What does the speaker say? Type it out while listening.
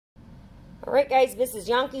All right, guys, Mrs.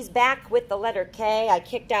 Yonkey's back with the letter K. I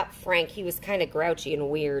kicked out Frank. He was kind of grouchy and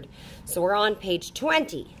weird. So we're on page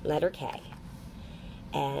 20, letter K.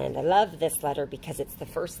 And I love this letter because it's the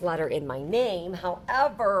first letter in my name.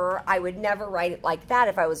 However, I would never write it like that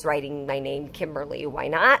if I was writing my name Kimberly. Why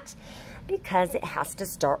not? Because it has to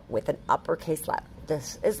start with an uppercase letter.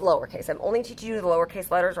 This is lowercase. I'm only teaching you the lowercase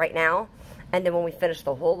letters right now. And then when we finish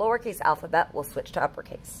the whole lowercase alphabet, we'll switch to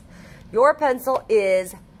uppercase. Your pencil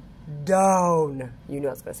is down. You know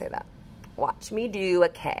I was going to say that. Watch me do a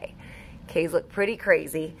K. K's look pretty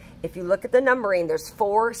crazy. If you look at the numbering, there's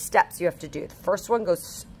 4 steps you have to do. The first one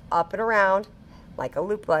goes up and around like a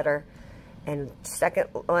loop letter. And the second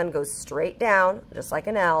one goes straight down, just like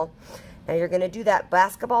an L. Now you're going to do that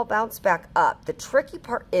basketball bounce back up. The tricky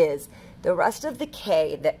part is the rest of the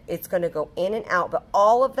K, that it's going to go in and out, but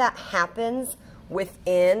all of that happens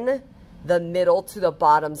within the middle to the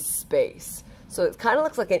bottom space. So it kind of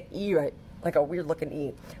looks like an E, right? Like a weird looking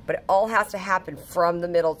E. But it all has to happen from the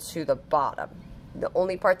middle to the bottom. The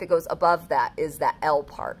only part that goes above that is that L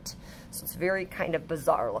part. So it's very kind of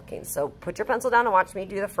bizarre looking. So put your pencil down and watch me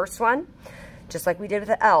do the first one. Just like we did with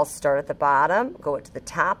the L. Start at the bottom, go to the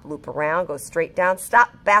top, loop around, go straight down,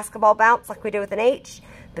 stop, basketball bounce like we did with an H.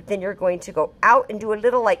 But then you're going to go out and do a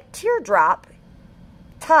little like teardrop,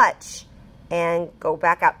 touch, and go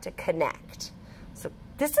back out to connect. So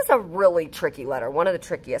this is a really tricky letter, one of the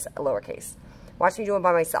trickiest lowercase. Watch me do it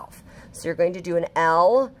by myself. So you're going to do an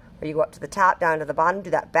L, where you go up to the top, down to the bottom,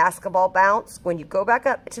 do that basketball bounce. When you go back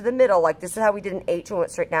up to the middle, like this is how we did an H when we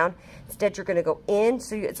went straight down. Instead, you're going to go in,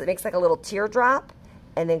 so it makes like a little teardrop,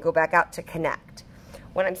 and then go back out to connect.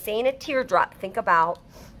 When I'm saying a teardrop, think about,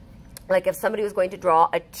 like if somebody was going to draw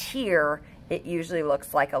a tear, it usually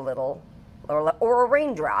looks like a little, or a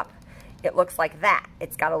raindrop. It looks like that.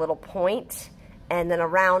 It's got a little point and then a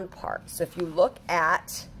round part. So if you look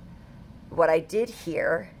at what I did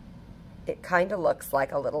here, it kind of looks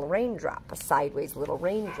like a little raindrop, a sideways little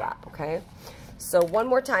raindrop, okay? So one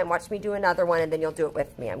more time, watch me do another one, and then you'll do it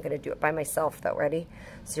with me. I'm going to do it by myself, though. Ready?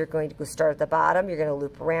 So you're going to go start at the bottom. You're going to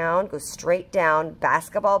loop around, go straight down,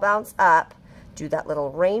 basketball bounce up, do that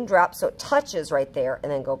little raindrop so it touches right there,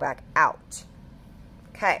 and then go back out.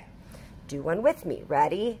 Okay. Do one with me.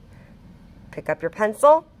 Ready? Pick up your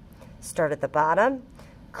pencil. Start at the bottom.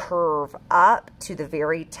 Curve up to the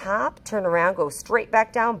very top, turn around, go straight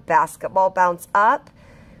back down, basketball bounce up,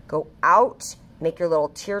 go out, make your little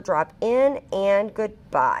teardrop in, and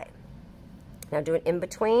goodbye. Now do an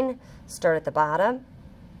in-between, start at the bottom,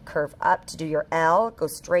 curve up to do your L, go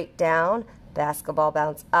straight down, basketball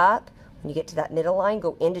bounce up. When you get to that middle line,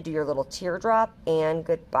 go in to do your little teardrop, and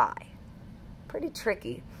goodbye. Pretty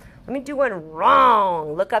tricky. Let me do one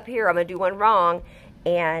wrong. Look up here, I'm going to do one wrong.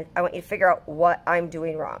 And I want you to figure out what I'm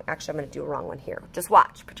doing wrong. Actually, I'm going to do a wrong one here. Just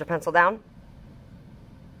watch. Put your pencil down.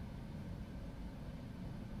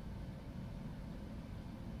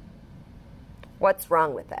 What's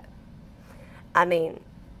wrong with it? I mean,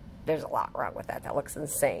 there's a lot wrong with that. That looks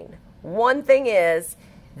insane. One thing is,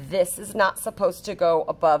 this is not supposed to go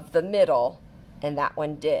above the middle, and that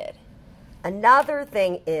one did. Another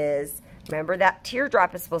thing is, remember that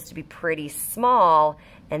teardrop is supposed to be pretty small,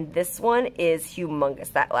 and this one is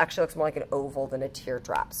humongous. That actually looks more like an oval than a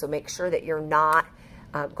teardrop. So make sure that you're not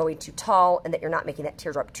going too tall and that you're not making that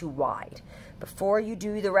teardrop too wide. Before you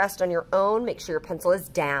do the rest on your own, make sure your pencil is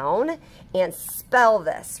down and spell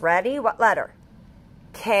this. Ready? What letter?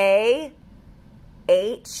 K,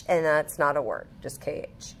 H, and that's not a word, just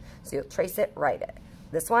KH. So you'll trace it, write it.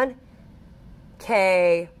 This one,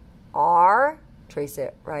 K, R, trace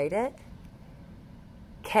it, write it.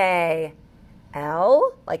 K,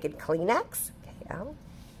 L, like in Kleenex, K-L.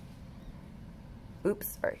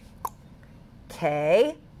 Oops, sorry.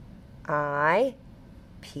 K-I-P,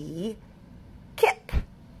 Kip.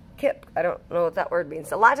 Kip, I don't know what that word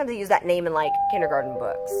means. A lot of times they use that name in like kindergarten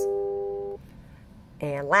books.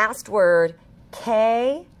 And last word,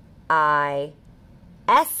 K-I-S-S,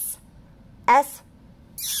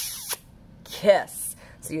 kiss.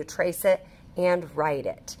 So you trace it and write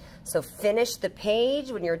it. So finish the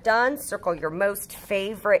page. When you're done, circle your most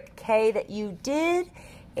favorite K that you did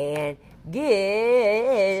and give